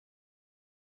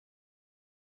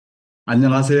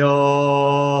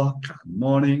안녕하세요. Good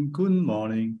morning, good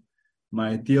morning.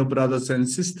 My dear brothers and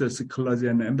sisters, clergy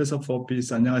and ambassador for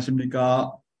peace.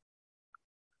 안녕하십니까?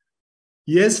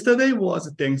 Yesterday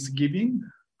was Thanksgiving.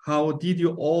 How did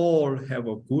you all have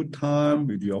a good time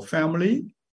with your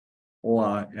family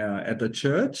or at the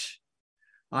church?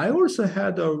 I also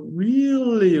had a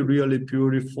really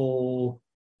beautiful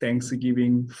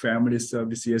Thanksgiving family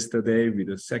service yesterday with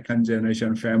the second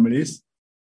generation families.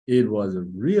 It was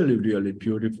really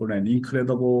beautiful and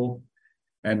incredible.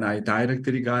 And I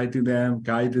directly guide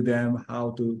them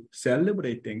how to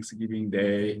celebrate Thanksgiving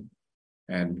Day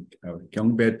and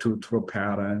경배 to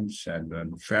parents and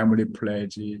then family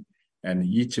pledge and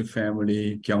each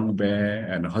family 경배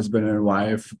and husband and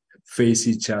wife face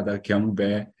each other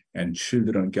경배 and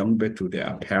children 경배 to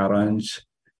their parents.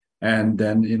 And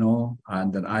then,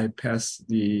 and then I pass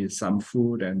some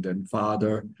food and then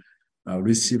father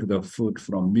receive the food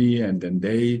from me, and then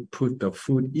they put the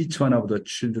food each one of the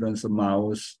children's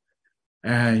mouths.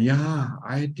 And yeah,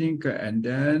 I think, and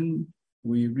then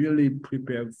we really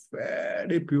prepare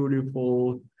very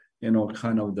beautiful,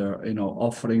 kind of the,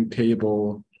 offering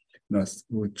table.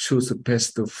 We choose the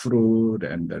best fruit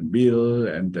and then meal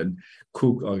and then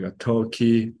cook a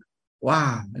turkey.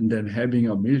 Wow. And then having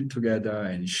a meal together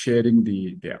and sharing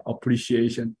their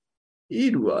appreciation.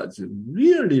 It was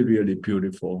really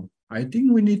beautiful. I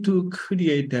think we need to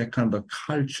create that kind of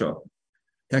culture.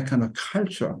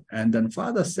 And then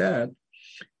Father said,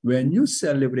 when you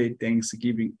celebrate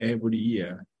Thanksgiving every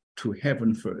year to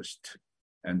heaven first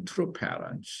and through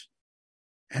parents,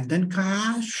 and then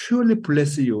God surely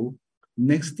bless you.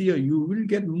 Next year, you will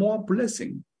get more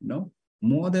blessing,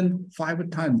 more than 5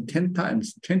 times, 10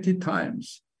 times, 20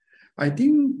 times. I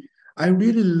think I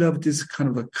really love this kind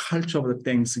of a culture of the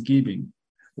Thanksgiving.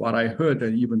 What I heard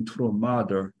that even through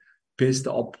mother, based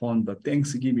upon the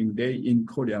Thanksgiving Day in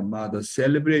Korea, mother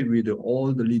celebrate with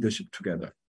all the leadership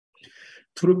together.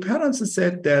 True parents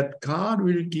said that God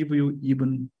will give you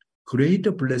even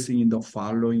greater blessing in the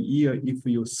following year if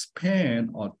you spend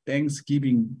a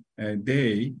Thanksgiving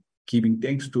Day giving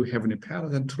thanks to Heavenly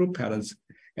Parents and true parents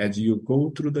as you go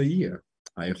through the year.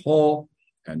 I hope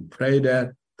and pray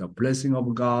that the blessing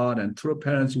of God and true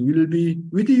parents will be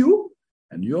with you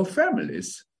and your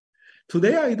families.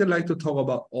 Today, I'd like to talk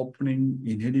about opening,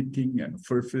 inheriting, and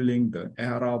fulfilling the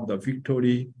era of the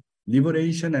victory,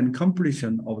 liberation, and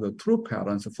completion of the true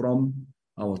parents from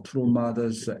our True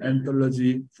Mothers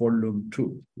Anthology, Volume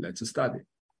 2. Let's study.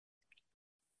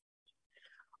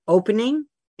 Opening,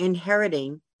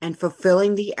 inheriting, and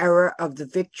fulfilling the era of the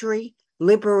victory,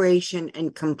 liberation,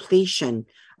 and completion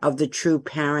of the true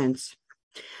parents.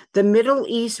 The Middle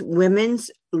East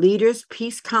Women's Leaders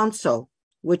Peace Council,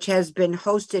 which has been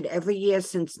hosted every year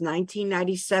since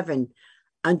 1997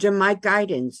 under my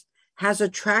guidance, has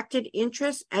attracted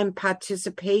interest and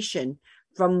participation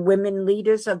from women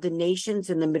leaders of the nations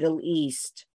in the Middle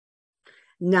East.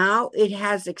 Now it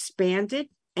has expanded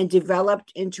and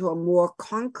developed into a more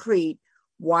concrete,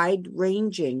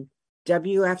 wide-ranging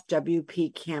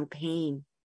WFWP campaign.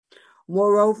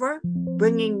 Moreover,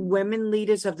 bringing women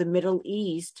leaders of the Middle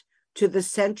East to the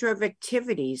center of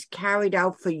activities carried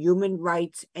out for human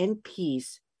rights and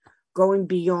peace, going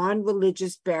beyond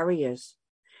religious barriers,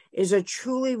 is a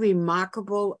truly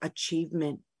remarkable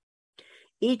achievement.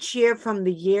 Each year from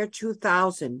the year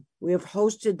 2000, we have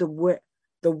hosted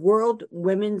the World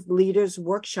Women's Leaders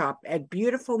Workshop at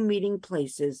beautiful meeting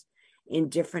places in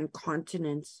different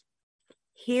continents.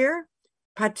 Here,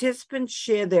 participants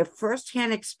share their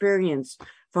firsthand experience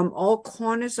from all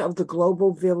corners of the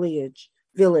global village,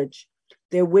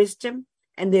 their wisdom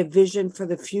and their vision for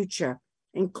the future,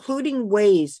 including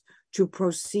ways to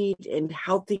proceed in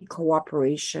healthy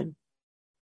cooperation.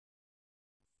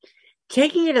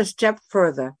 Taking it a step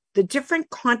further, the different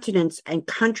continents and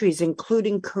countries,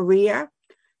 including Korea,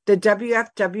 the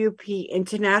WFWP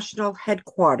International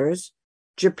Headquarters,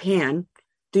 Japan,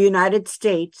 the United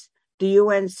States, the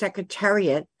UN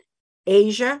Secretariat,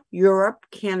 Asia, Europe,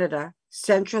 Canada,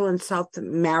 Central and South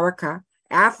America,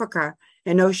 Africa,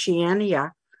 and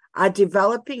Oceania, are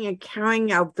developing and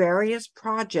carrying out various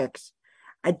projects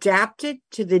adapted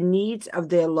to the needs of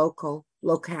their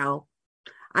locale.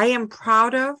 I am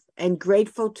proud of and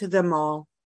grateful to them all.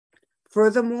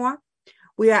 Furthermore,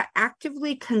 we are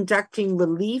actively conducting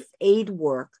relief aid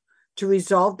work to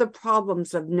resolve the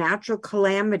problems of natural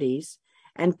calamities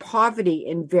and poverty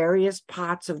in various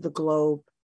parts of the globe.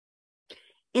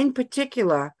 In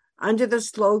particular, under the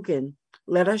slogan,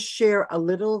 "Let us share a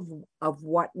little of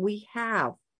what we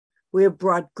have," we have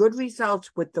brought good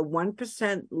results with the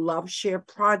 1% Love Share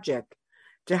project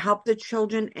to help the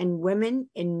children and women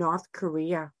in North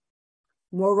Korea.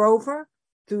 Moreover,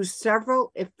 through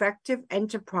several effective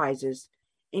enterprises,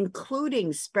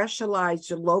 including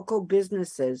specialized local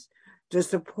businesses to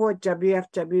support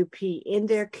WFWP in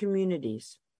their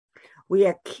communities, we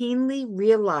are keenly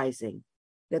realizing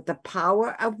that the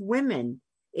power of women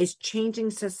is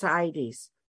changing societies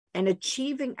and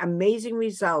achieving amazing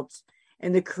results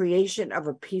in the creation of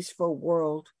a peaceful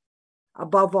world.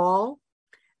 Above all,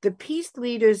 the Peace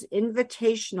Leaders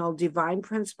Invitational Divine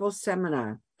Principles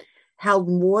Seminar, held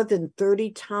more than 30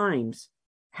 times,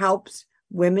 helps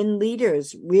women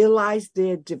leaders realize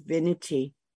their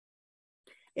divinity.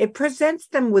 It presents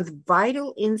them with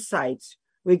vital insights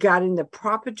regarding the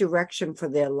proper direction for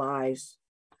their lives.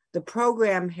 The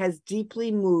program has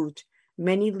deeply moved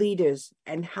many leaders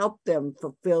and helped them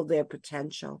fulfill their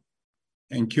potential.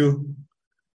 Thank you.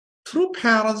 True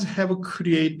Parents have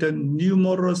created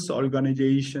numerous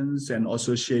organizations and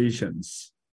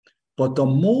associations, but the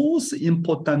most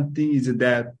important thing is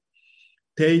that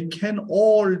they can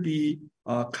all be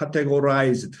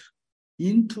categorized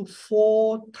into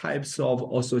 4 types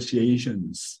of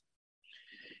associations.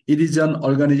 It is an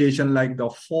organization like the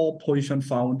 4-Position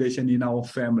Foundation in our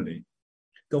family.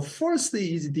 The first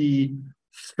is the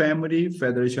Family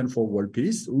Federation for World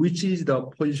Peace, which is the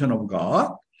position of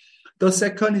God. The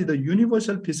second is the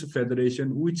Universal Peace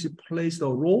Federation, which plays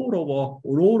the role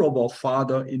of a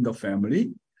father in the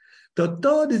family. The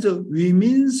third is the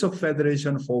Women's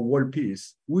Federation for World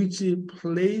Peace, which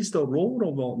plays the role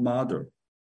of a mother.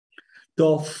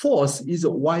 The fourth is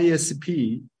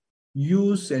YSP,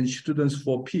 Youth and Students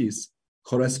for Peace,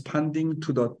 corresponding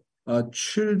to the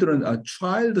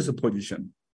child's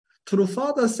position. True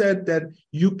Father said that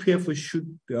UPF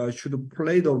should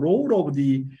play the role of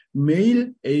the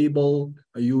male-able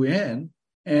UN,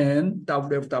 and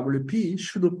WFWP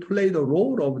should play the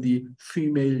role of the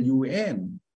female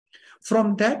UN.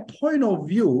 From that point of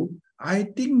view, I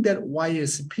think that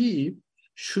YSP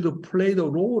should play the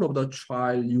role of the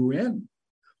child UN.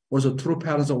 Also, True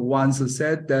Parents once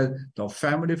said that the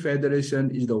Family Federation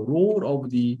is the role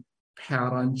of the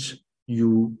Parents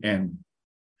UN.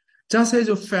 Just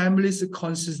as families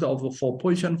consist of a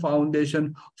 4-Position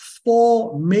Foundation,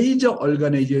 4 major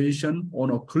organizations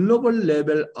on a global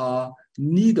level are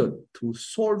needed to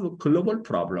solve global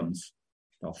problems.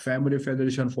 The Family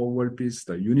Federation for World Peace,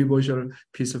 the Universal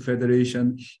Peace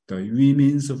Federation, the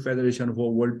Women's Federation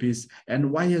for World Peace, and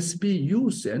YSP,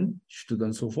 Youth and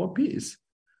Students for Peace.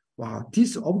 Wow,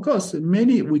 this, of course,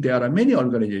 there are many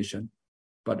organizations,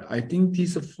 but I think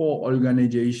these 4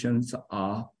 organizations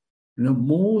are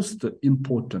most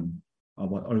important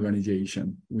about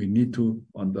organization. We need to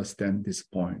understand this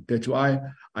point. That's why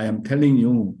I am telling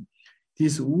you,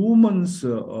 this Women's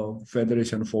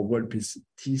Federation for World Peace,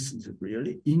 this is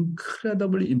really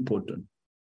incredibly important.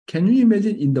 Can you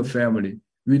imagine in the family,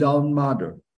 without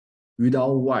mother,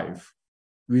 without wife,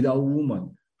 without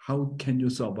woman, how can you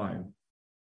survive?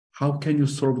 How can you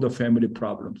solve the family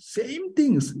problems? Same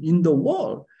things in the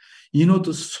world.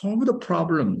 To solve the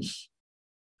problems,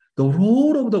 the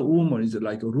role of the woman is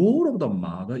like a role of the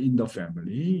mother in the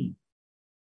family.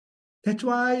 That's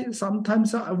why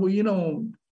sometimes,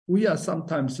 we are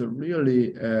sometimes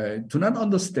really do not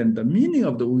understand the meaning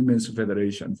of the Women's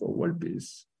Federation for World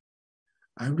Peace.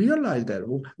 I realized that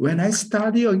when I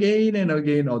study again and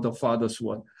again of the Father's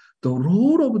word, the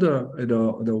role of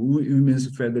the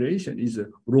Women's Federation is the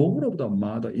role of the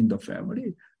mother in the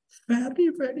family. Very,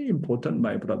 very important,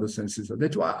 my brothers and sisters.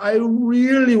 That's why I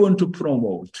really want to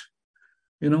promote,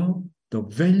 the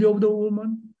value of the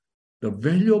woman, the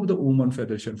value of the Women's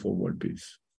Federation for World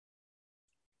Peace.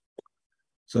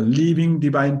 So living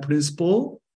divine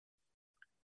principle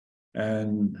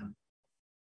and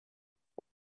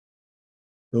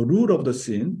the root of the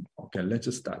sin. Okay,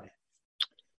 let's study.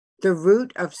 The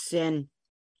root of sin.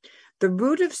 The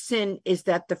root of sin is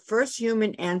that the first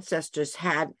human ancestors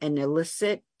had an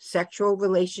illicit sexual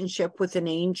relationship with an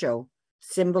angel,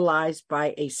 symbolized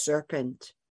by a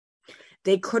serpent.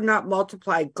 They could not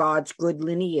multiply God's good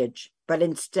lineage, but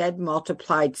instead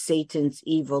multiplied Satan's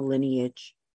evil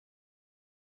lineage.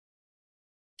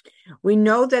 We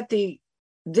know that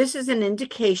this is an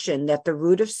indication that the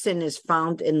root of sin is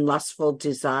found in lustful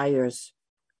desires.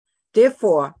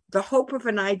 Therefore, the hope of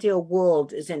an ideal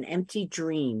world is an empty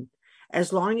dream,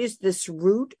 as long as this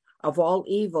root of all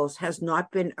evils has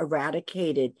not been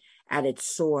eradicated at its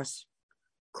source.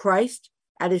 Christ,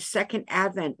 at his second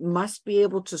advent, must be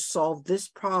able to solve this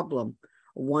problem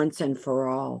once and for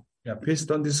all. Yeah,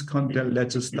 based on this content,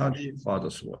 let's study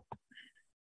Father's word.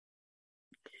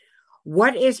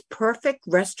 What is perfect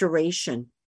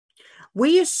restoration?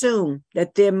 We assume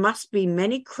that there must be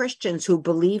many Christians who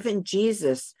believe in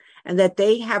Jesus and that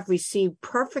they have received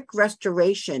perfect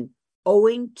restoration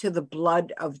owing to the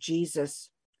blood of Jesus.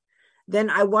 Then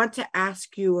I want to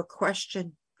ask you a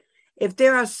question. If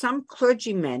there are some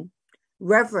clergymen,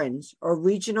 reverends, or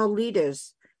regional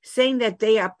leaders saying that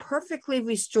they are perfectly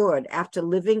restored after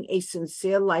living a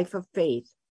sincere life of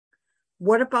faith,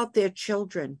 what about their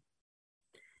children?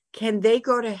 Can they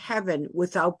go to heaven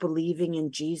without believing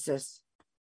in Jesus?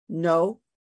 No,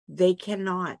 they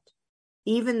cannot.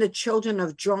 Even the children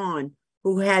of John,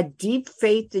 who had deep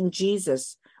faith in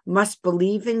Jesus, must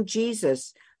believe in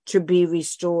Jesus to be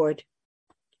restored.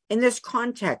 In this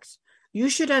context, you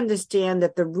should understand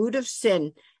that the root of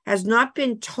sin has not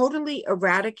been totally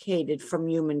eradicated from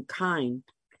humankind.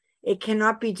 It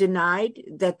cannot be denied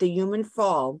that the human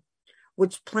fall,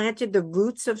 which planted the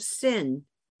roots of sin,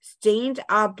 stained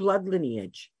our blood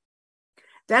lineage.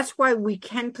 That's why we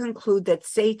can conclude that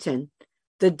Satan,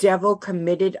 the devil,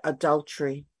 committed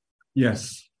adultery.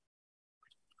 Yes.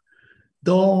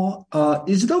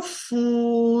 Is the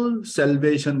full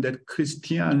salvation that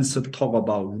Christians talk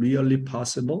about really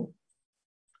possible?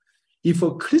 If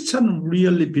a Christian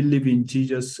really believes in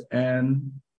Jesus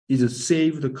and is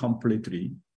saved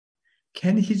completely,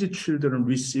 can his children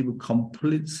receive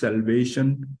complete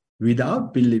salvation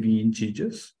without believing in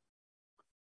Jesus?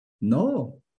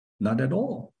 No, not at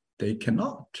all. They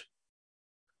cannot.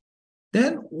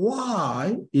 Then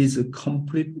why is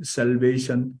complete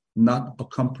salvation not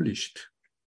accomplished?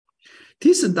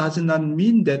 This does not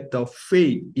mean that the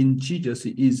faith in Jesus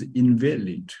is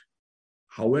invalid.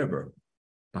 However,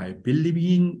 by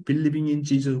believing in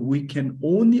Jesus, we can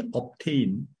only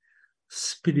obtain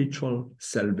spiritual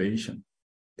salvation.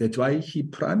 That's why he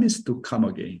promised to come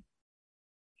again.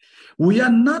 We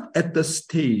are not at the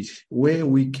stage where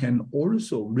we can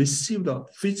also receive the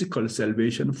physical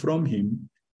salvation from him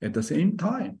at the same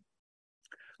time.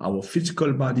 Our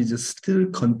physical body is still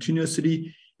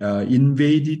continuously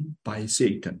invaded by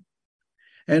Satan.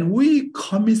 And we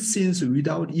commit sins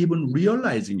without even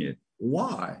realizing it.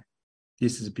 Why?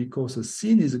 This is because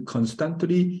sin is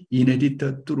constantly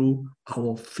inherited through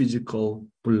our physical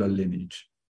blood lineage.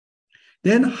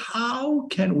 Then how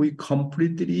can we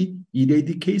completely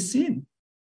eradicate sin?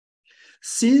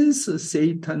 Since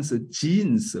Satan's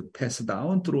genes pass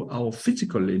down through our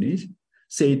physical lineage,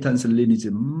 Satan's lineage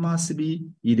must be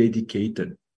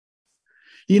eradicated.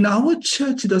 In our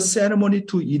church, the ceremony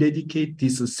to eradicate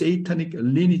this satanic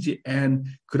lineage and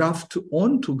graft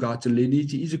onto God's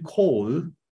lineage is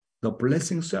called the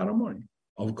blessing ceremony.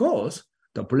 Of course,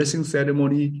 the blessing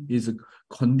ceremony is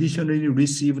conditionally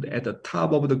received at the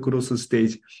top of the growth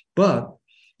stage, but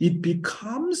it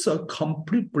becomes a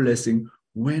complete blessing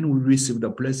when we receive the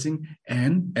blessing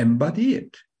and embody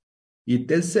it. In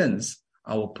that sense,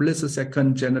 our blessed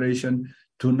second generation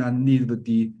do not need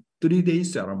the 3-day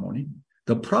ceremony.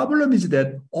 The problem is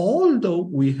that although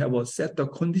we have set the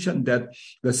condition that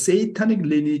the satanic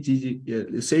lineage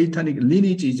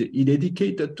is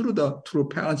eradicated through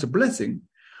parents' blessing,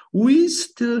 we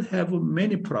still have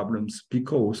many problems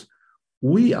because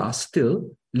we are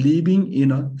still living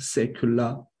in a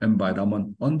secular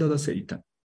environment under the Satan.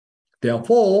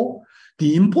 Therefore,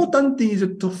 the important thing is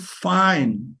to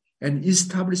find and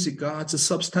establish God's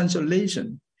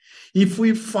substantiation. If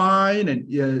we find and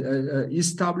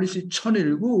establish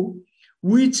천일구,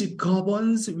 which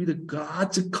governs with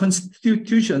God's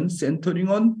constitution centering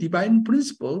on divine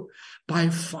principle, by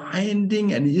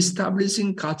finding and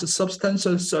establishing God's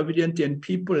substantial sovereignty and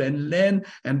people and land,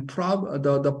 and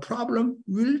the problem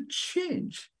will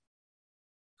change.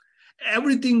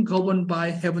 Everything governed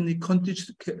by heavenly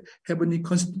constitution,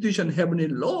 heavenly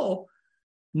law,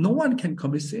 no one can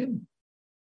commit sin.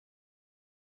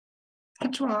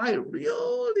 That's why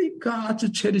really God's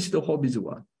cherished hope is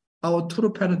what? Our true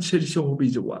parents' cherished hope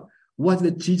is what? What the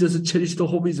Jesus cherished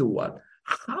hope is what?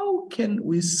 How can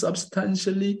we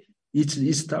substantially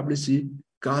establish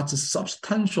God's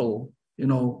substantial,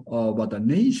 about the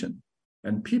nation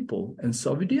and people and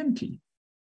sovereignty?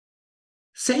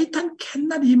 Satan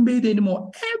cannot invade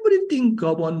anymore. Everything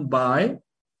governed by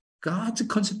God's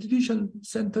constitution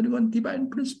centering on divine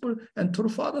principle and through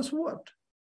Father's word.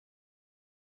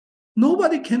 No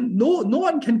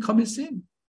one can commit sin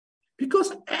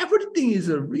because everything is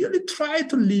really try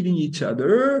to living each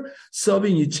other,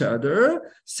 serving each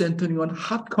other, centering on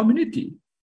heart community.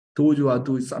 Those who are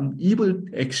doing some evil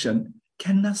action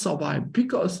cannot survive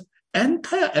because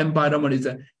entire environment is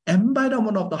an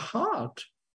environment of the heart.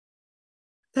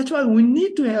 That's why we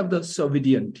need to have the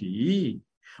sovereignty.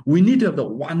 We need to have the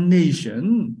one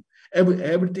nation.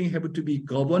 Everything has to be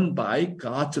governed by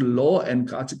God's law and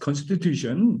God's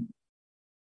constitution.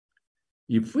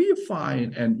 If we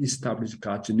find and establish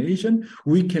God's nation,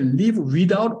 we can live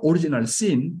without original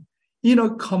sin in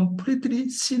a completely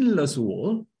sinless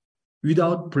world,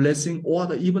 without blessing or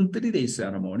the even 3-day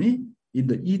ceremony in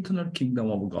the eternal kingdom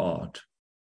of God.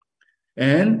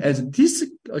 And as this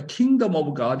kingdom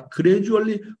of God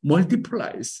gradually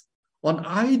multiplies, an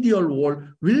ideal world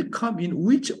will come in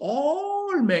which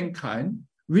all mankind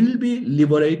will be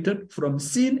liberated from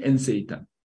sin and Satan.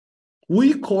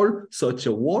 We call such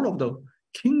a world of the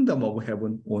kingdom of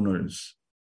heaven on earth.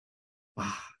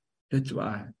 That's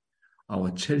why our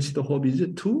cherished hope is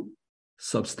to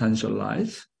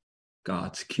substantialize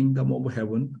God's kingdom of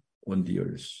heaven on the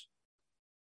earth.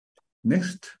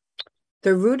 Next.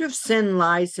 The root of sin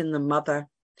lies in the mother.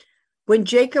 When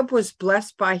Jacob was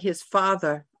blessed by his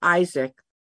father, Isaac,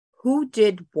 who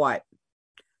did what?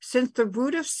 Since the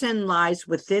root of sin lies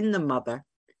within the mother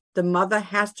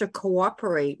has to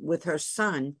cooperate with her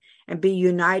son and be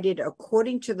united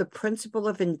according to the principle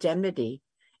of indemnity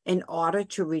in order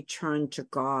to return to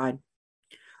God.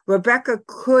 Rebekah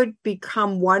could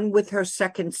become one with her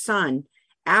second son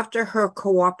after her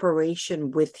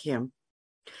cooperation with him.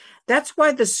 That's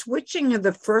why the switching of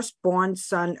the firstborn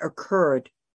son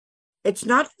occurred. It's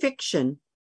not fiction,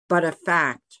 but a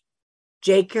fact.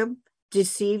 Jacob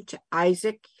deceived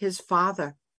Isaac, his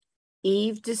father.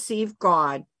 Eve deceived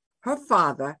God, her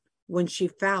father, when she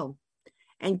fell.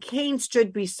 And Cain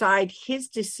stood beside his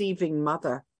deceiving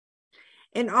mother.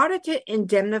 In order to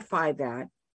indemnify that,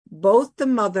 both the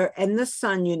mother and the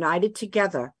son united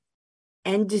together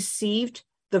and deceived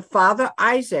the father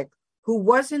Isaac, who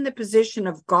was in the position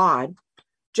of God,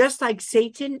 just like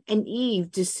Satan and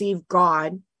Eve deceived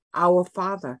God, our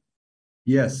Father.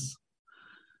 Yes.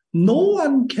 No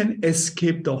one can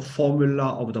escape the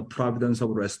formula of the providence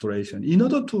of restoration. In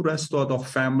order to restore the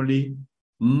family,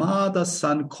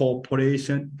 mother-son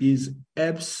cooperation is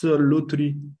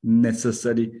absolutely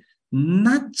necessary.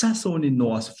 Not just only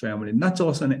Noah's family, not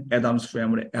just only Adam's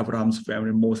family, Abraham's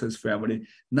family, Moses' family,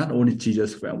 not only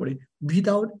Jesus' family,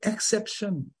 without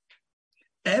exception.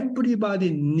 Everybody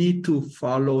need to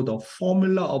follow the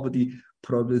formula of the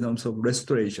providence of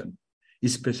restoration.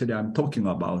 Especially I'm talking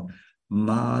about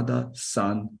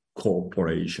mother-son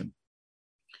cooperation.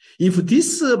 If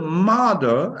this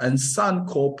mother and son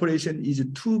cooperation is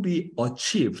to be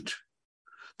achieved,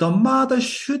 the mother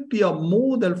should be a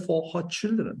model for her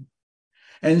children.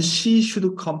 And she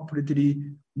should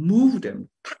completely move them,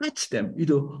 touch them with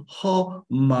her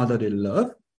motherly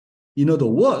love. In other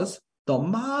words, the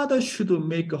mother should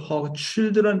make her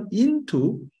children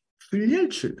into filial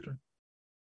children.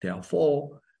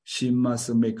 Therefore, she must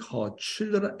make her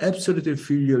children absolutely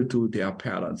filial to their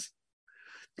parents.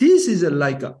 This is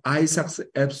like Isaac's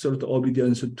absolute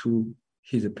obedience to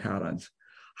his parents.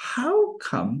 How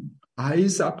come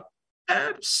Isaac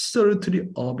absolutely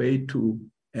obeyed to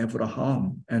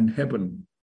Abraham and heaven?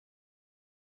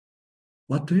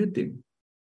 What do you think?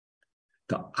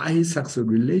 The Isaac's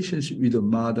relationship with the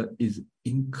mother is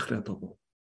incredible.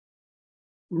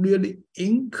 Really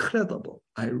incredible.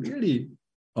 I really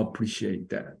appreciate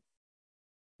that.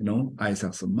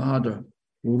 Isaac's mother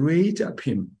raised up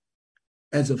him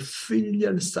as a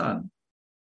filial son.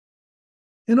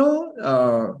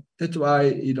 That's why,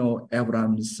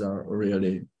 Abraham's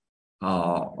really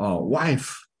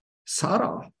wife,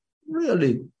 Sarah,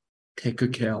 really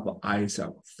take care of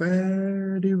Isaac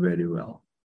very, very well.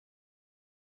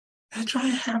 That's why I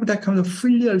have that kind of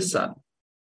filial son,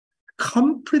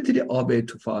 completely obey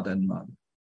to father and mother.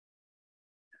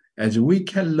 As we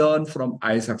can learn from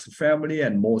Isaac's family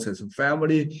and Moses'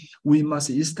 family, we must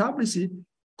establish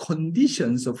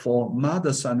conditions for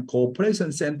mother-son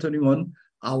cooperation centering on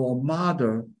our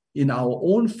mother in our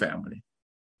own family.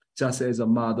 Just as a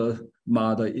mother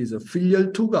is a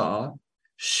filial to God,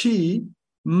 she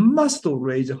must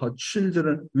raise her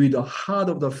children with the heart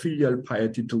of the filial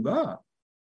piety to God.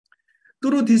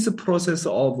 Through this process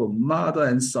of mother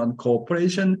and son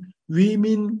cooperation,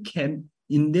 women can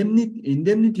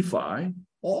indemnify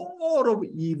all of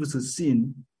Eve's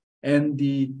sin and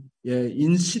the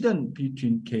incident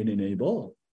between Cain and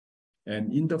Abel.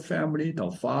 And in the family,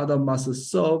 the father must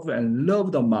serve and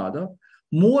love the mother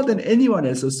more than anyone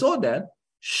else so that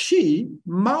she,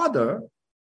 mother,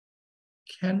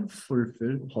 can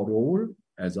fulfill her role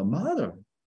as a mother.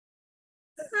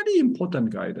 Very important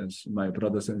guidance, my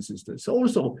brothers and sisters.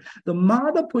 Also, the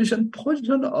mother position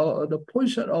the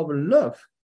position of love.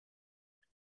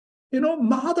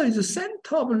 Mother is the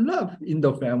center of love in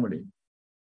the family.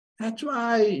 That's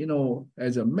why,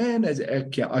 as a man, as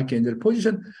an archangel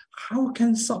position, how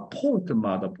can support the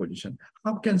mother position?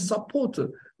 How can support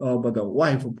the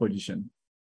wife position?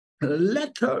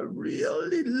 let her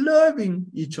really loving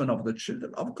each one of the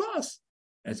children. Of course,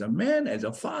 as a man, as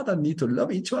a father, need to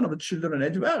love each one of the children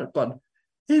as well. But,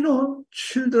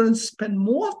 children spend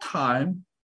more time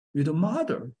with the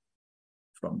mother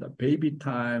from the baby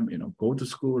time, go to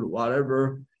school,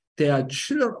 whatever.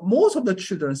 Most of the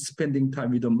children spending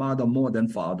time with the mother more than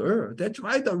father. That's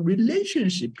why the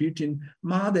relationship between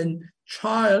mother and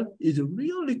child is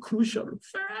really crucial,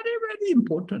 very, very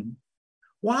important.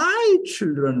 Why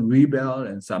children rebel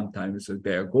and sometimes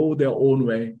they go their own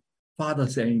way? Father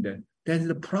saying that is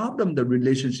the problem, the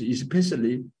relationship,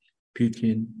 especially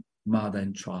between mother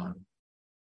and child.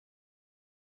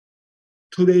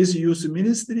 Today's youth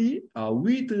ministry,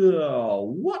 with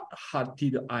what heart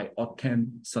did I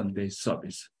attend Sunday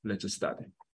service? Let's start.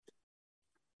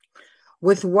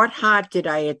 With what heart did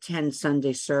I attend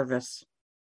Sunday service?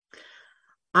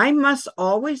 I must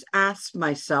always ask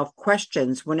myself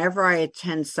questions whenever I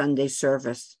attend Sunday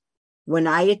service. When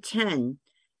I attend,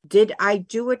 did I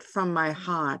do it from my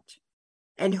heart?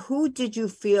 And who did you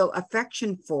feel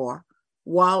affection for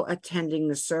while attending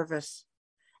the service?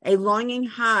 A longing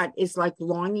heart is like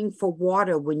longing for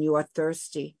water when you are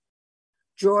thirsty.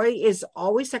 Joy is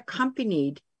always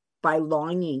accompanied by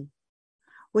longing.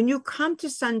 When you come to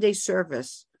Sunday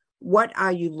service, what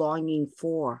are you longing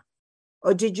for?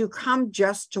 Or did you come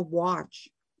just to watch?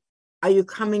 Are you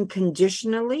coming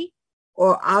conditionally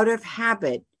or out of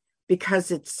habit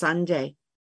because it's Sunday?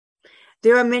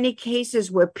 There are many cases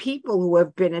where people who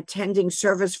have been attending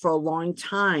service for a long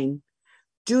time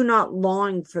do not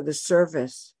long for the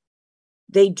service.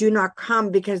 They do not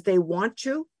come because they want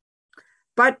to,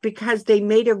 but because they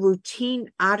made a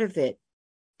routine out of it.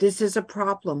 This is a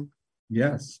problem.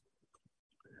 Yes.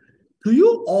 Do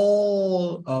you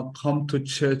all come to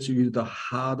church with the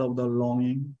heart of the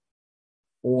longing?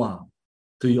 Or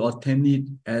do you attend it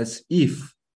as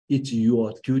if it's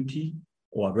your duty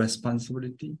or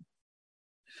responsibility?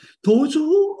 Those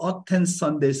who attend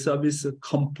Sunday service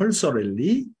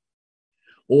compulsorily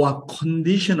or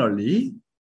conditionally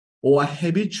or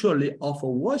habitually offer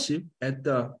worship at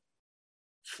the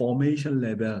formation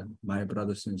level, my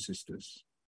brothers and sisters.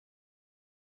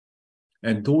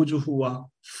 And those who are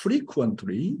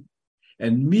frequently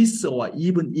and miss or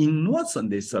even ignore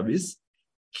Sunday service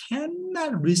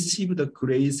cannot receive the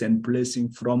grace and blessing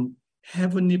from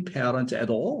heavenly parents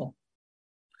at all.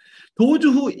 Those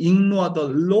who ignore the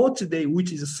Lord's Day,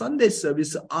 which is Sunday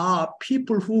service, are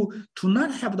people who do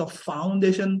not have the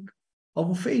foundation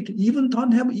of faith,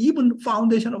 don't have even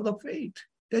foundation of the faith.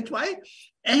 That's why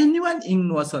anyone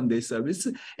ignores Sunday service,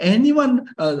 anyone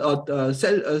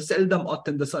seldom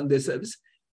attend the Sunday service,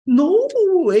 no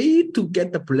way to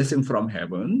get the blessing from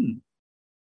heaven.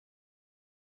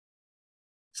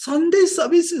 Sunday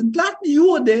service is not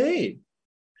your day.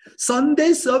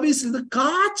 Sunday service is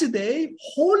God's day,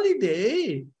 holy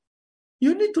day.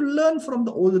 You need to learn from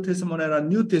the Old Testament era,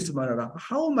 New Testament era,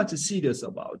 how much serious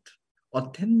about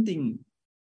attending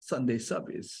Sunday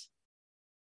service.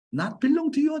 Not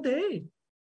belong to your day.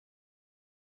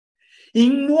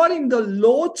 Ignoring the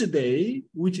Lord's Day,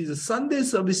 which is Sunday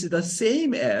service, is the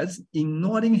same as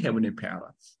ignoring heavenly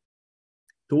parents.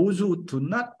 Those who do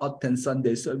not attend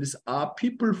Sunday service are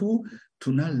people who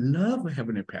do not love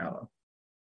heavenly parents.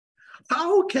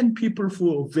 How can people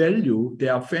who value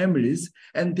their families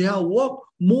and their work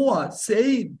more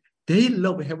say they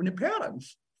love heavenly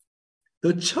parents?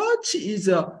 The church is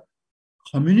a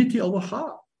community of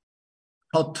heart,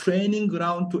 a training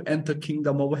ground to enter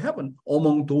kingdom of heaven.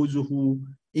 Among those who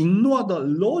ignore the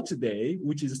Lord's Day,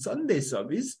 which is Sunday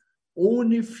service,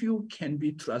 only few can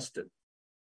be trusted.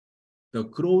 The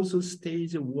growth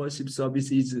stage of worship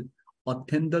service is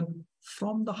attended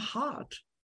from the heart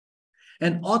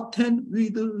and attend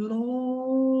with a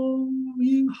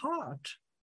longing heart.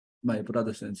 My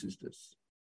brothers and sisters,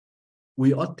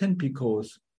 we attend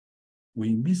because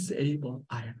we miss Abel.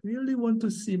 I really want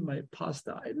to see my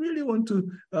pastor. I really want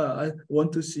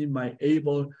to see my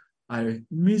Abel. I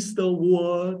miss the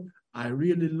word. I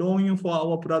really longing for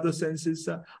our brothers and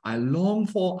sisters. I long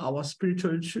for our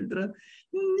spiritual children.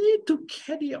 You need to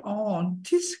carry on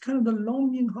this kind of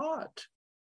longing heart.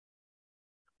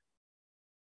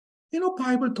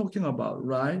 Bible talking about,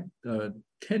 right?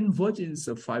 10 virgins,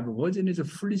 5 virgins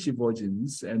is foolish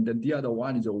virgins, and then the other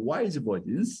one is wise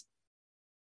virgins.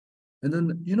 And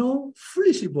then,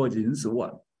 foolish virgins,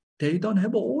 what? They don't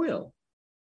have oil.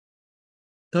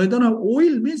 They don't have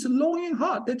oil means longing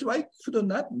heart. That's why could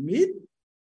not meet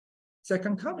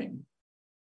second coming.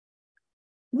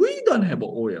 We don't have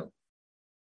oil.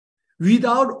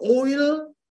 Without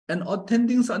oil and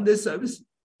attending Sunday service,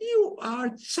 you are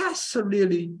just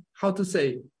really, how to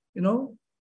say,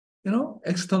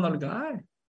 external guy.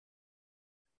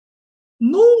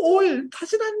 No oil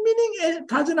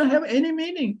does not have any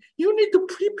meaning. You need to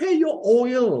prepare your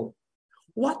oil.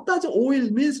 What does oil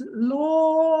mean?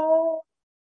 Long,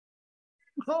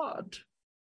 hard.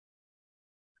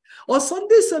 A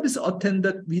Sunday service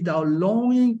attended without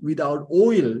longing, without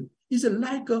oil, is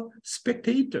like a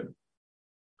spectator.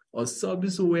 A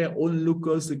service where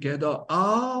onlookers gather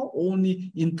are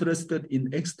only interested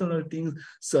in external things,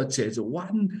 such as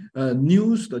what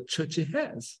news the church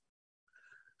has.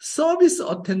 Service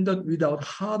attended without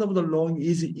heart of the longing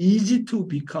is easy to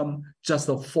become just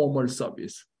a formal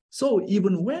service. So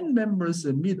even when members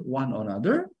meet one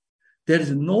another, there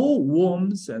is no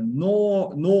warmth and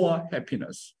no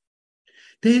happiness.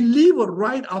 They leave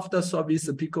right after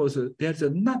service because there's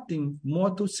nothing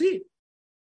more to see.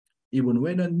 Even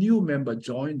when a new member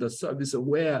joins the service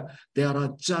where there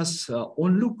are just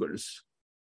onlookers,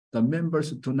 the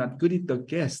members do not greet the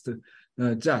guest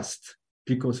just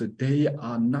because they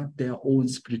are not their own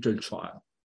spiritual child.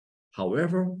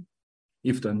 However,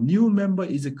 if the new member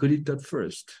is greeted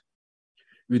first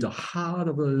with a heart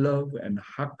of love and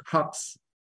hugs,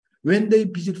 when they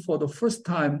visit for the first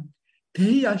time,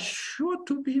 they are sure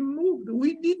to be moved.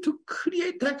 We need to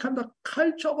create that kind of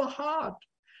culture of a heart.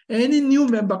 Any new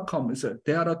member comes,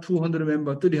 there are 200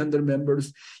 members, 300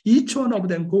 members. Each one of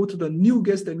them go to the new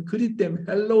guest and greet them,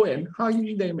 hello, and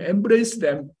hugging them, embrace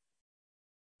them.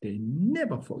 They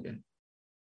never forget.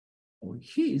 Oh,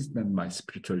 he is not my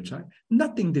spiritual child.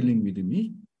 Nothing dealing with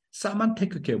me. Someone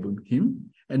take care of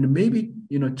him. And maybe,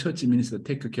 church minister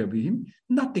take care of him.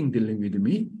 Nothing dealing with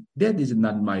me. That is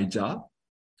not my job.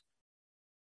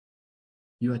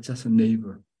 You are just a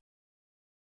neighbor.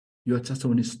 You are just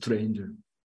only a stranger.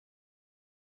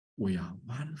 We are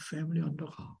one family under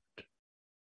God.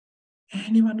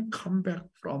 Anyone come back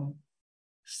from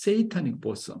satanic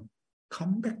bosom,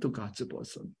 come back to God's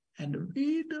bosom, and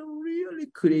with a really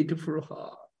grateful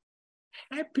heart,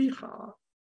 happy heart.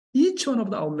 Each one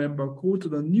of our members go to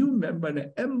the new member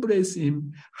and embrace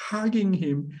him, hugging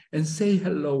him, and say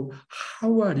hello.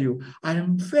 How are you? I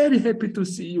am very happy to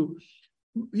see you.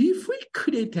 If we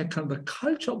create that kind of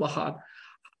culture of heart,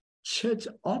 church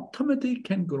automatically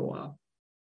can grow up.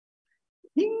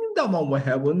 Kingdom of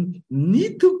heaven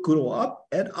need to grow up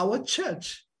at our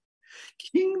church.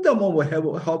 Kingdom of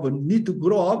heaven need to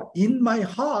grow up in my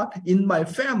heart, in my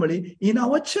family, in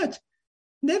our church.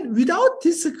 Then without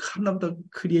this kind of the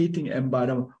creating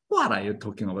environment, what are you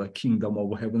talking about? The kingdom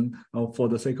of heaven for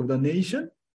the sake of the nation?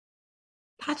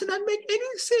 Does not make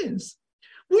any sense.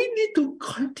 We need to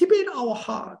cultivate our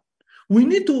heart. We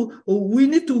need to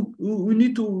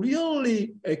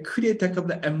really create that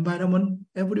kind of environment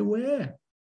everywhere.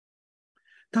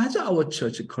 Does our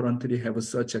church currently have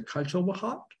such a culture of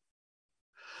heart?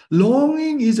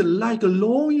 Longing is like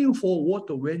longing for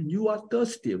water when you are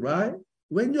thirsty, right?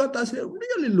 When you are thirsty,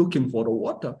 really looking for the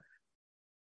water.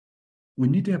 We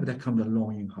need to have that kind of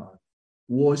longing heart.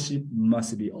 Worship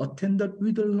must be attended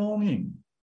with a longing.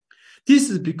 This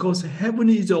is because heaven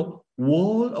is a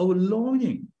world of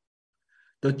longing.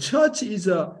 The church is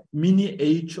a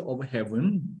miniature of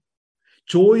heaven.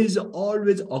 Joy is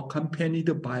always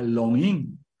accompanied by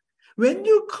longing. When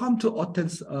you come to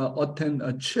attend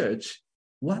a church,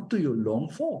 what do you long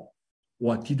for?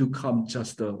 Or did you come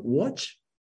just to watch?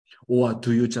 Or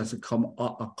do you just come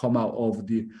out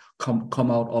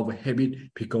of habit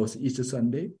because it's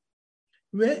Sunday?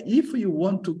 Well, if you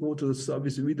want to go to the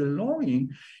service with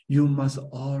longing, you must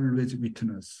always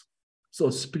witness. So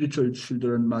spiritual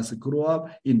children must grow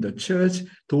up in the church.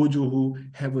 Those who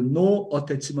have no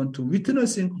attachment to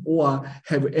witnessing or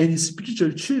have any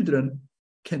spiritual children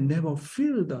can never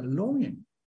feel the longing.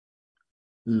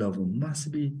 Love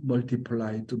must be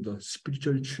multiplied to the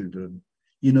spiritual children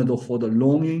in order for the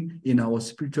longing in our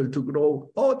spiritual to grow.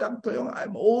 Oh, Dr. Young,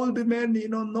 I'm old man,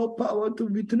 no power to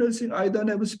witnessing. I don't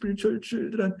have spiritual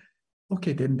children.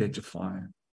 Okay, then that's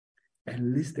fine. At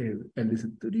least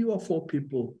 3 or 4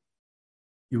 people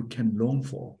you can long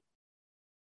for.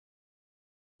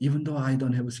 Even though I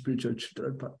don't have spiritual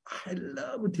children, but I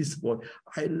love this boy.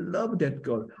 I love that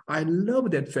girl. I love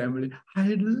that family.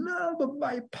 I love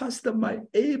my pastor, my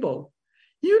Abel.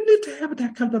 You need to have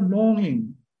that kind of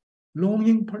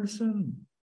longing person.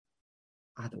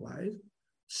 Otherwise,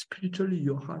 spiritually,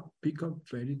 your heart becomes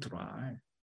very dry.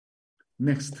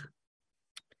 Next.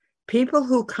 People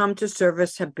who come to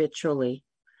service habitually.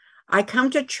 I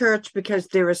come to church because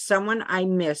there is someone I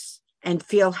miss and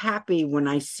feel happy when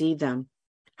I see them.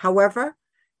 However,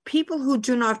 people who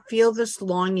do not feel this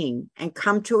longing and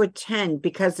come to attend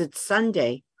because it's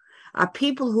Sunday are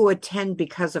people who attend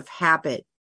because of habit.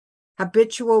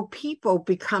 Habitual people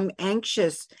become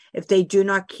anxious if they do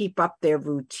not keep up their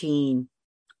routine.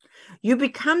 You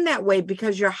become that way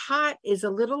because your heart is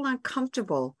a little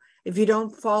uncomfortable if you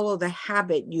don't follow the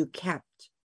habit you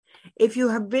kept. If you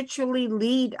habitually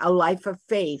lead a life of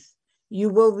faith, you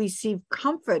will receive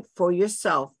comfort for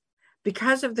yourself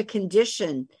because of the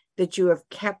condition that you have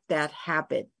kept that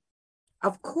habit.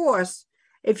 Of course,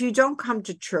 if you don't come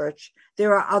to church,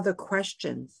 there are other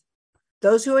questions.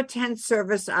 Those who attend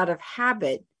service out of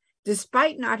habit,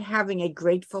 despite not having a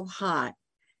grateful heart,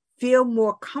 feel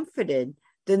more comforted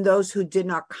than those who did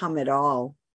not come at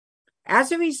all.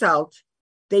 As a result,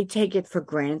 they take it for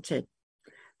granted.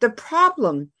 The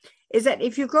problem is that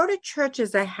if you go to church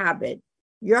as a habit,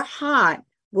 your heart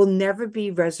will never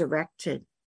be resurrected.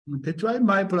 That's why,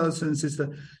 my brothers and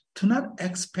sisters, do not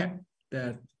expect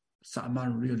that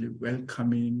someone really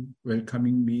welcoming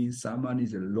me, someone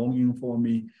is longing for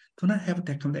me. Do not have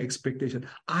that kind of expectation.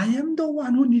 I am the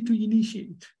one who need to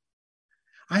initiate.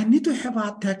 I need to have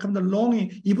that kind of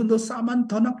longing, even though someone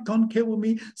don't care for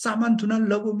me, someone do not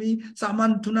love me,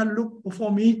 someone do not look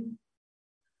for me.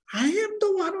 I am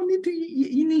the one who need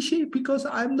to initiate because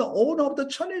I'm the owner of the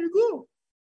Cheonilgu.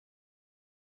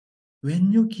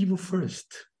 When you give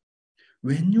first,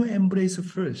 when you embrace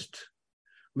first,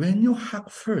 when you hug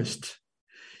first,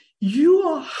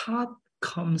 your heart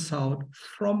comes out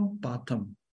from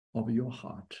bottom of your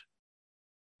heart.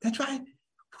 That's why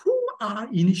who are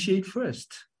initiate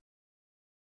first?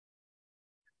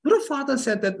 The Father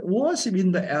said that worship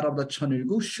in the era of the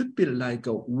Cheonilgu should be like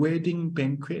a wedding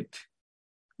banquet.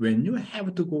 When you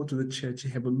have to go to the church, you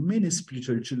have many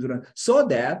spiritual children so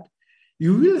that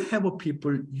you will have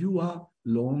people you are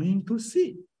longing to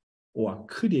see or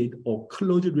create or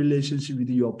close relationship with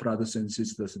your brothers and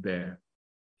sisters there.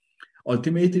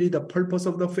 Ultimately, the purpose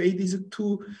of the faith is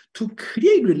to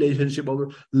create relationship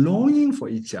of longing for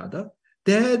each other.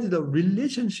 That is the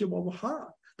relationship of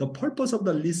heart. The purpose of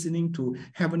the listening to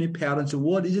Heavenly Parents'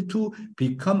 word is to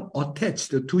become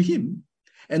attached to Him.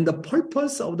 And the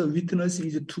purpose of the witness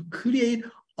is to create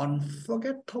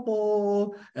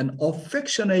unforgettable and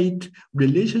affectionate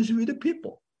relationship with the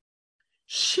people.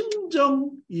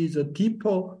 심정 is a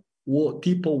deeper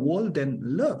word than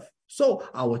love. So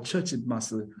our church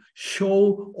must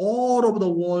show all over the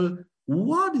world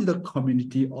what is the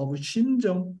community of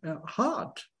심정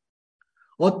heart.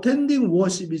 Attending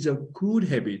worship is a good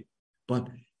habit, but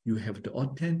you have to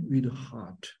attend with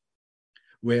heart.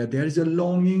 Where there is a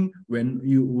longing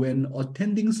when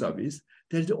attending service,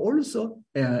 there is also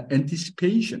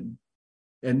anticipation.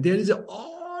 And there is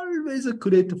always a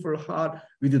grateful heart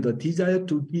with the desire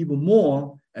to give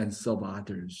more and serve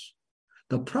others.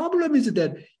 The problem is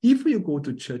that if you go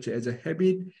to church as a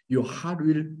habit, your heart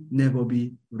will never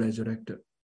be resurrected.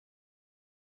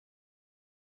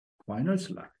 Final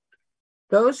slide.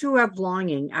 Those who have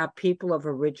longing are people of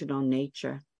original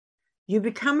nature. You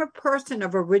become a person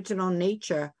of original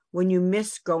nature when you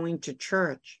miss going to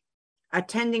church.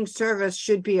 Attending service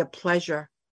should be a pleasure.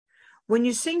 When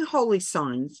you sing holy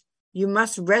songs, you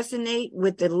must resonate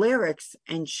with the lyrics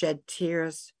and shed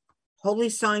tears. Holy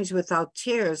songs without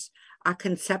tears are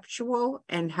conceptual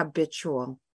and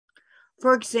habitual.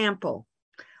 For example,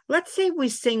 let's say we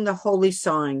sing the holy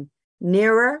song,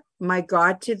 "Nearer, my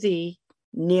God, to thee,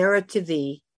 nearer to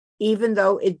thee, even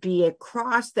though it be a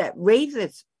cross that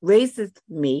raiseth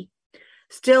me,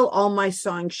 still all my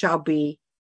songs shall be,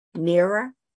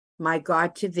 nearer, my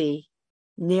God, to thee,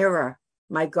 nearer,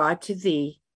 my God, to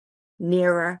thee,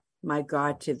 nearer, my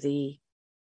God, to thee."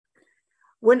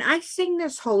 When I sing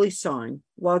this holy song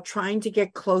while trying to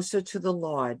get closer to the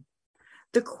Lord,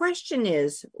 the question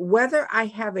is whether I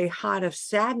have a heart of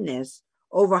sadness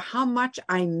over how much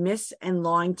I miss and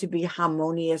long to be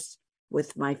harmonious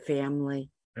with my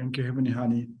family. Thank you, Heavenly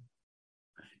Honey.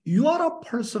 You are a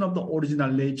person of the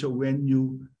original nature when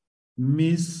you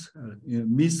miss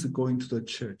going to the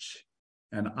church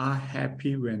and are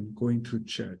happy when going to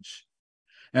church.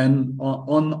 And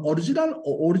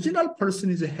original person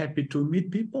is happy to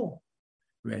meet people.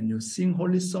 When you sing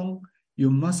holy song, you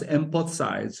must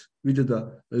empathize with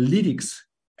the lyrics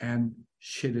and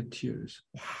shed tears.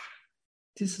 Wow,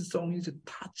 this song is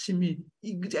touching me,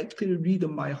 exactly read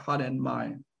my heart and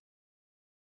mind.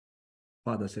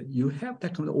 Father said, you have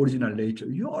that kind of original nature.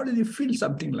 You already feel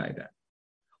something like that.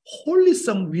 Holy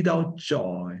song without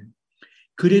joy,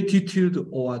 gratitude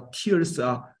or tears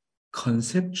are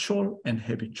conceptual and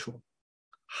habitual.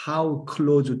 How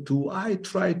close do I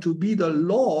try to be the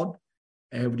Lord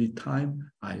every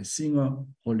time I sing a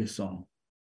holy song?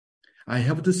 I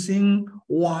have to sing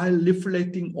while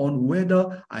reflecting on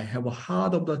whether I have a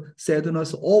heart of the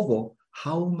sadness over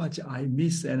how much I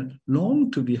miss and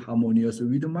long to be harmonious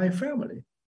with my family.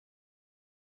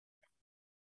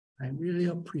 I really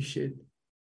appreciate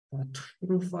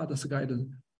true Father's guidance.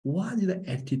 What is the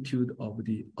attitude of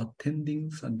the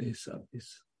attending Sunday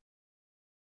service?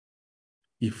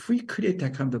 If we create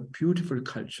that kind of beautiful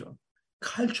culture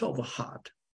of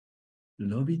heart,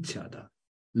 love each other,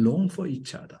 long for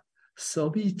each other,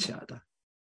 serve each other,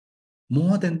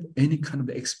 more than any kind of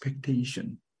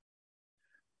expectation,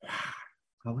 wow,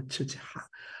 our church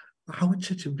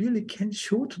really can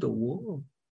show to the world.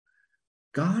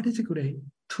 God is great,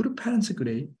 true parents are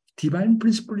great, divine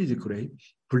principle is great,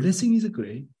 blessing is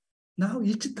great. Now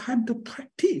it's time to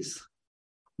practice.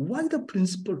 What is the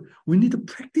principle? We need to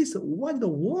practice what is the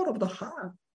word of the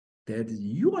heart. That is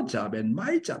your job and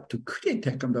my job to create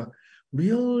that kind of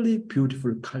really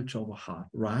beautiful culture of heart,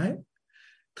 right?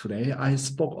 Today, I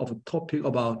spoke of a topic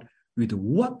about with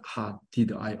what heart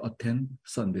did I attend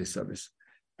Sunday service.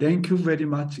 Thank you very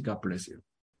much. God bless you.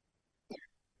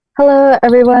 Hello,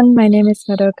 everyone. My name is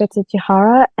Madoka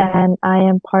Tsuchihara, and I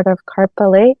am part of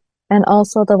CARP-LA and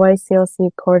also the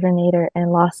YCLC coordinator in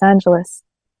Los Angeles.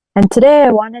 And today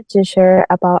I wanted to share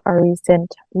about our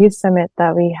recent youth summit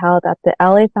that we held at the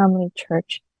LA Family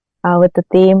Church with the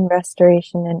theme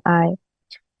Restoration and I.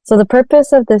 So the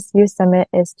purpose of this youth summit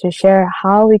is to share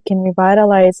how we can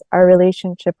revitalize our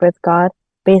relationship with God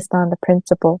based on the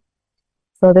principle.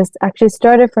 So this actually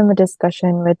started from a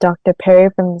discussion with Dr. Perry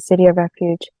from the City of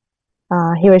Refuge.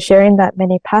 He was sharing that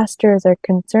many pastors are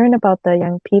concerned about the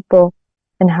young people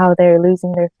and how they're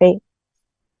losing their faith.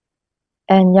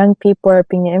 And young people are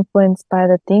being influenced by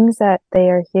the things that they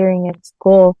are hearing in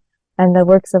school and the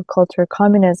works of culture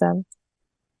communism.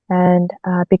 And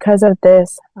because of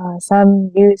this,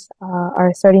 some youth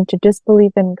are starting to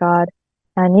disbelieve in God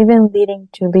and even leading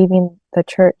to leaving the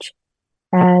church.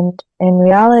 And in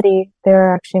reality, there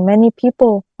are actually many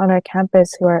people on our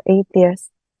campus who are atheists.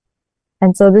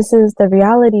 And so this is the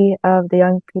reality of the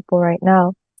young people right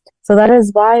now. So that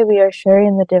is why we are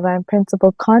sharing the divine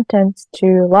principle contents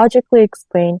to logically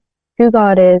explain who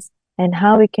God is and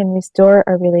how we can restore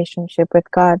our relationship with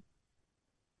God.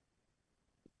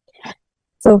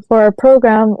 So for our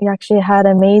program, we actually had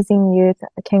amazing youth,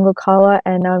 Kengo Kawa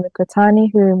and Naomi Kotani,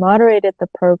 who moderated the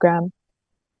program.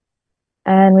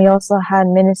 And we also had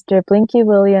Minister Blinky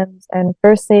Williams and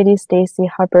First Lady Stacy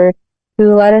Hubbard,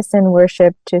 who led us in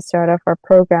worship to start off our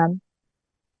program.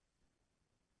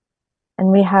 And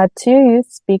we had two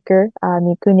youth speakers,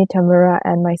 Mikuni Tamura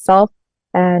and myself,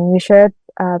 and we shared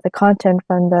the content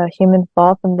from the human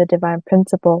fall from the divine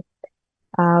principle.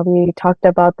 We talked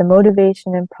about the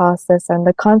motivation and process and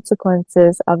the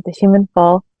consequences of the human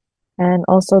fall, and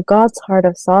also God's heart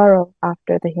of sorrow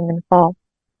after the human fall.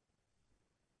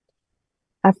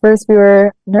 At first, we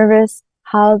were nervous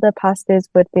how the pastors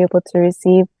would be able to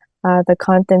receive the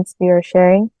contents we are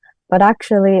sharing, but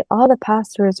actually all the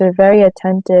pastors were very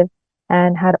attentive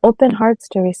and had open hearts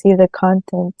to receive the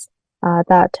contents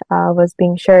that was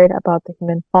being shared about the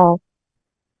human fall.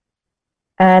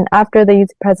 And after the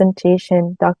youth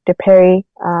presentation, Dr. Perry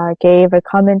gave a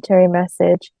commentary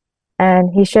message,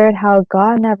 and he shared how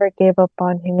God never gave up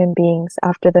on human beings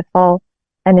after the fall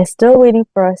and is still waiting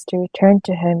for us to return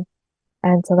to him.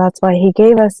 And so that's why he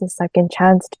gave us a second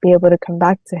chance to be able to come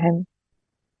back to him.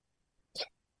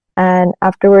 And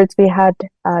afterwards, we had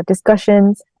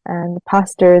discussions, and the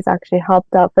pastors actually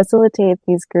helped out facilitate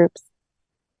these groups.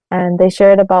 And they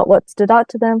shared about what stood out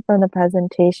to them from the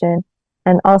presentation.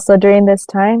 And also during this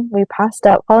time, we passed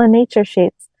out fallen nature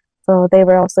sheets. So they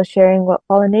were also sharing what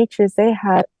fallen natures they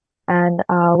had and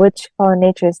which fallen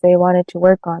natures they wanted to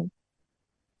work on.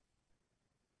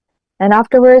 And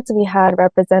afterwards, we had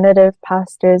representative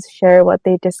pastors share what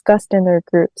they discussed in their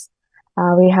groups.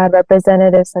 We had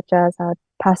representatives such as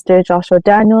Pastor Joshua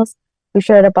Daniels, who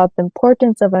shared about the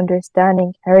importance of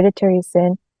understanding hereditary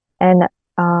sin and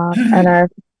our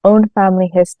own family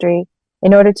history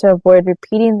in order to avoid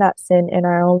repeating that sin in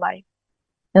our own life.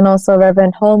 And also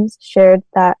Reverend Holmes shared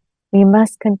that we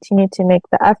must continue to make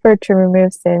the effort to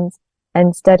remove sins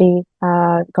and study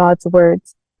God's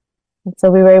words. And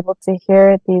so we were able to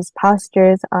hear these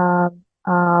pastors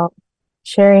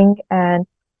sharing and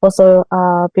also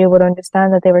be able to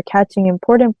understand that they were catching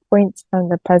important points from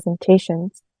the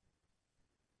presentations.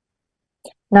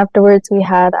 And afterwards, we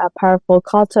had a powerful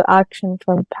call to action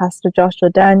from Pastor Joshua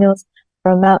Daniels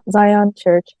from Mount Zion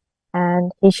Church,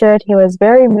 and he shared he was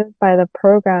very moved by the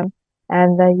program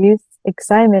and the youth's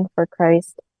excitement for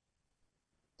Christ.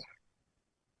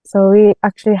 So we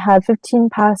actually had 15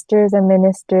 pastors and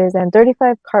ministers and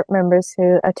 35 CARP members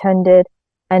who attended,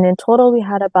 and in total we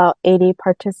had about 80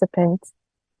 participants.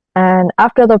 And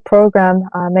after the program,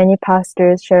 many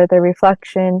pastors shared their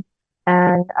reflection,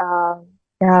 and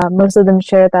yeah, most of them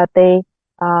shared that they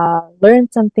learned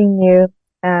something new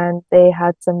and they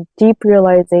had some deep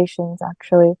realizations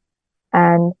actually.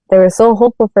 And they were so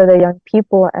hopeful for the young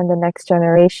people and the next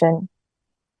generation.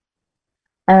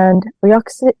 And we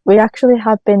actually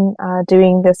have been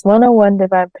doing this one-on-one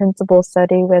divine principle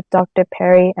study with Dr.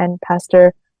 Perry and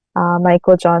Pastor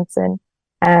Michael Johnson.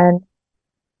 And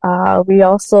we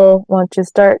also want to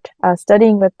start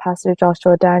studying with Pastor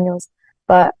Joshua Daniels.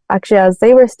 But actually, as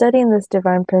they were studying this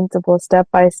divine principle step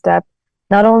by step,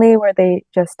 not only were they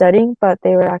just studying, but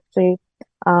they were actually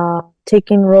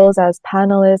taking roles as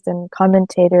panelists and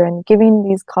commentator and giving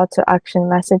these call to action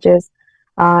messages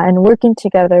and working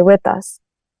together with us.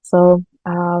 So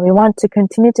we want to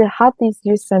continue to have these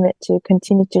youth summit to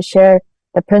continue to share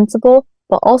the principle,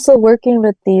 but also working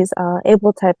with these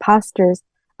able type pastors,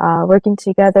 working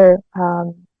together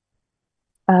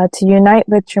to unite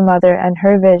with True Mother and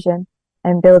her vision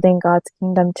and building God's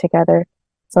kingdom together.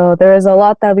 So there is a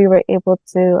lot that we were able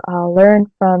to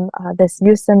learn from this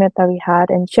youth summit that we had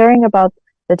and sharing about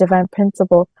the divine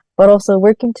principle, but also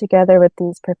working together with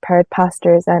these prepared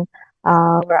pastors. And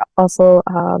we're also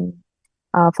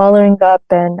following up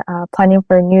and planning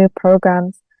for new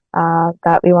programs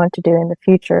that we want to do in the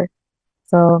future.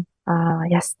 So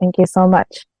yes, thank you so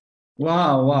much.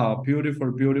 Wow, wow,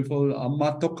 beautiful, beautiful.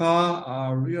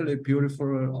 Matoka, really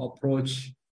beautiful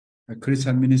approach.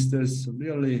 Christian ministers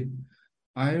really,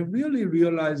 I really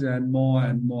realize and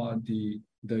more the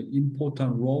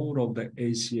important role of the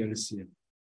ACLC.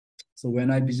 So when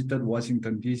I visited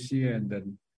Washington, D.C., and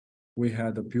then we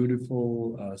had a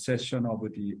beautiful session of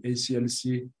the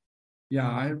ACLC, yeah,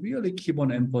 I really keep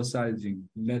on emphasizing,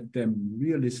 let them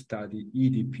really study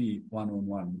EDP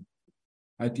one-on-one.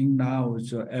 I think now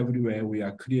everywhere we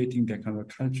are creating that kind of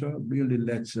culture. Really,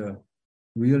 let's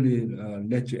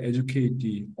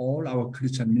educate all our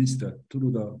Christian ministers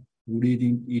through the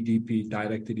reading EDP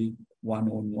directly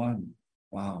one-on-one.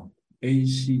 Wow,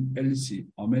 ACLC,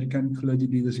 American Clergy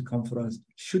Leadership Conference,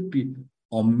 should be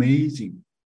amazing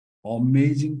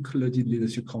clergy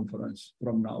leadership conference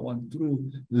from now on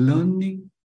through learning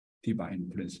divine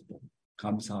principle.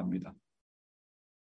 감사합니다.